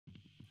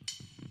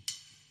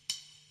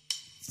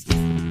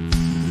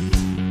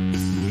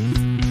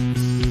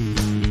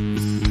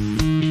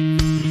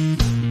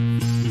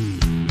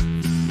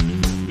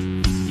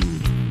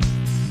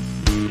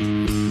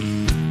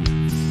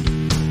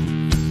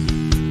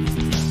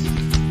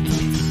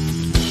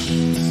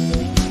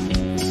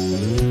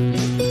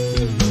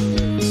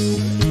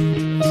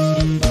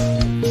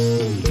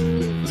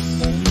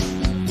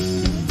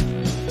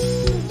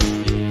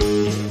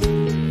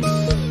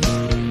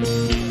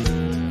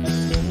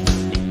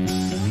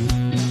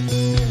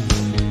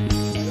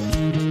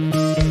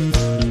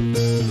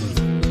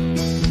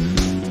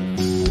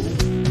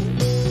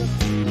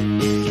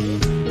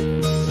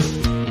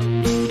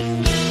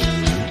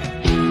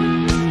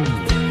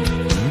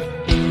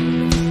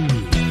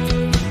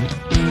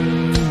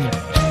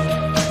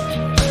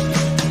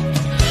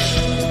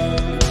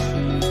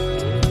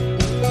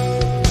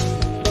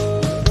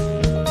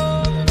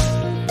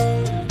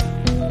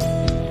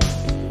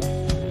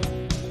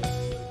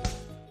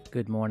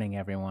morning,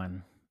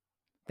 everyone.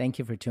 Thank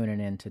you for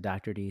tuning in to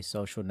Dr. D's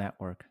Social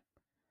Network.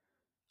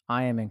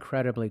 I am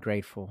incredibly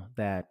grateful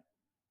that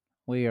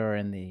we are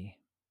in the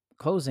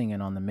closing in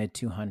on the mid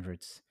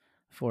 200s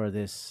for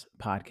this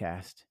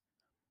podcast.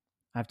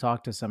 I've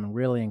talked to some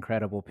really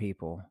incredible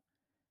people,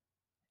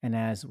 and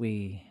as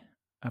we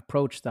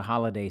approach the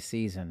holiday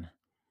season,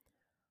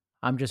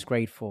 I'm just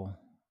grateful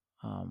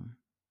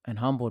and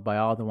humbled by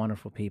all the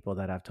wonderful people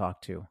that I've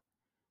talked to.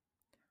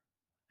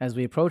 As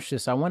we approach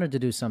this, I wanted to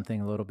do something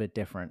a little bit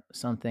different,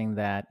 something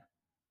that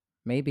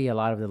maybe a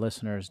lot of the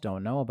listeners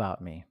don't know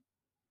about me.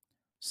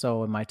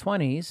 So, in my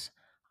 20s,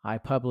 I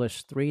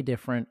published 3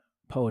 different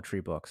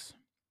poetry books.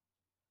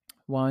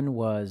 One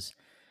was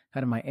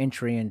kind of my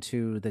entry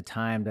into the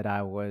time that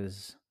I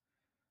was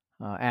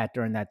at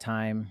during that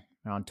time,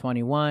 around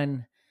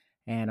 21.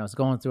 And I was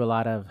going through a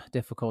lot of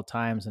difficult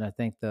times, and I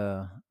think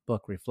the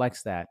book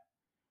reflects that.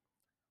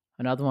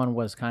 Another one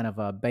was kind of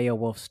a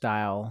Beowulf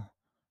style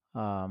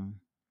um,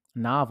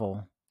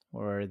 novel,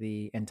 where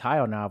the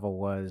entire novel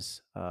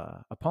was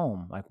a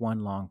poem, like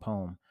one long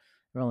poem.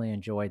 Really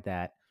enjoyed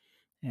that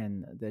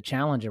and the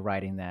challenge of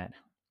writing that.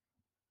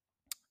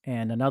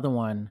 And another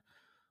one,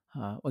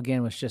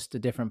 again, was just a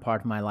different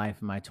part of my life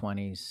in my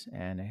 20s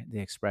and the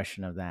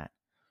expression of that.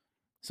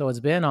 So it's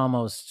been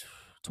almost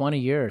 20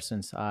 years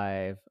since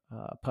I've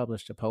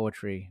published a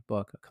poetry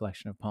book, a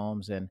collection of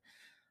poems, and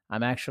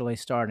I'm actually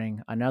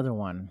starting another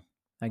one.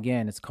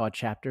 Again, it's called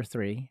Chapter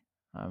 3.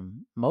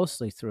 I'm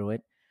mostly through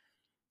it.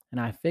 And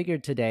I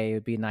figured today it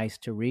would be nice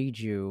to read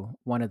you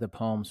one of the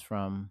poems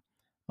from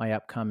my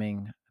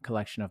upcoming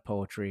collection of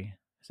poetry,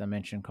 as I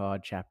mentioned,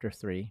 called Chapter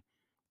 3,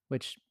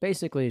 which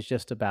basically is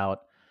just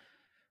about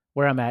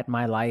where I'm at in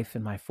my life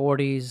in my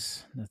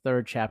 40s, the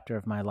third chapter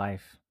of my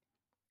life.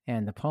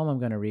 And the poem I'm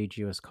going to read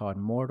you is called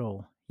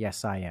Mortal,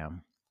 Yes, I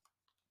Am.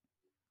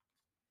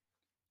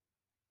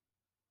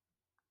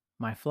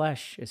 My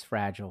flesh is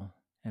fragile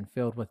and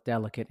filled with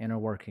delicate inner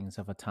workings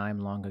of a time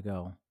long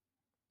ago.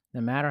 No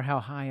matter how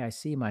high I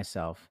see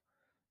myself,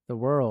 the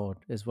world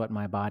is what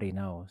my body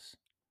knows.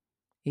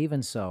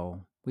 Even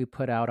so, we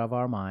put out of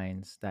our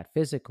minds that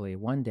physically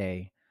one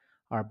day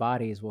our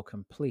bodies will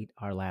complete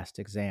our last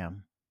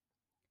exam.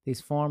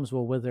 These forms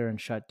will wither and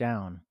shut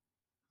down.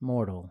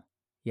 Mortal,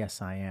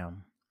 yes, I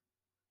am.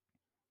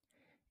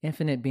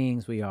 Infinite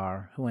beings we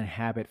are who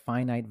inhabit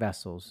finite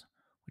vessels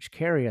which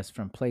carry us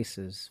from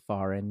places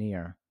far and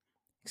near,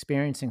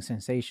 experiencing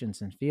sensations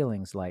and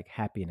feelings like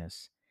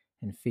happiness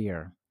and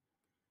fear.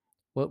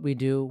 What we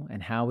do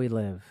and how we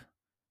live,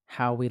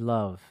 how we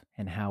love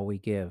and how we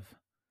give.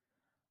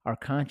 Our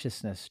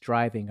consciousness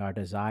driving our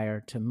desire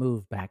to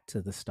move back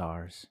to the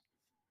stars.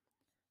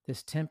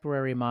 This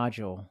temporary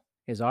module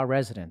is our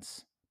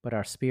residence, but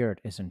our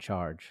spirit is in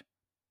charge.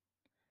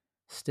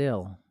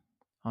 Still,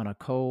 on a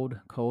cold,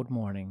 cold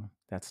morning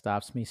that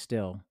stops me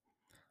still,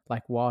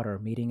 like water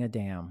meeting a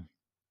dam,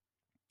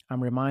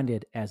 I'm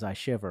reminded as I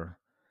shiver,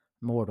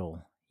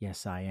 mortal,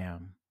 yes, I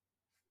am.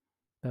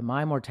 But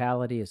my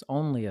mortality is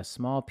only a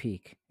small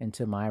peek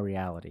into my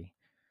reality,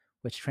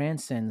 which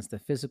transcends the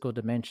physical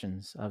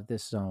dimensions of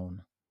this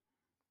zone.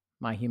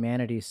 My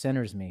humanity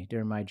centers me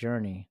during my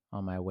journey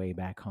on my way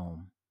back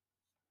home.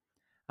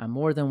 I'm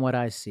more than what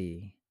I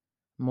see,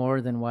 more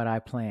than what I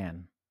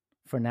plan.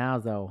 For now,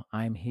 though,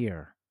 I'm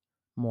here,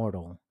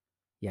 mortal,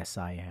 yes,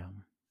 I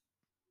am.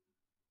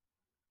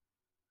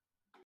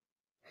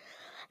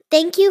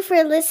 Thank you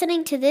for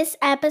listening to this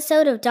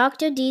episode of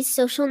Dr. D's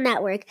Social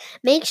Network.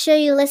 Make sure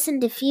you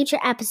listen to future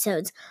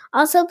episodes.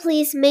 Also,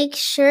 please make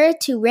sure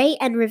to rate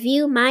and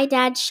review My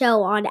Dad's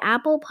Show on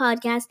Apple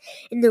Podcasts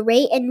in the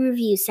rate and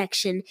review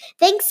section.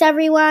 Thanks,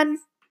 everyone.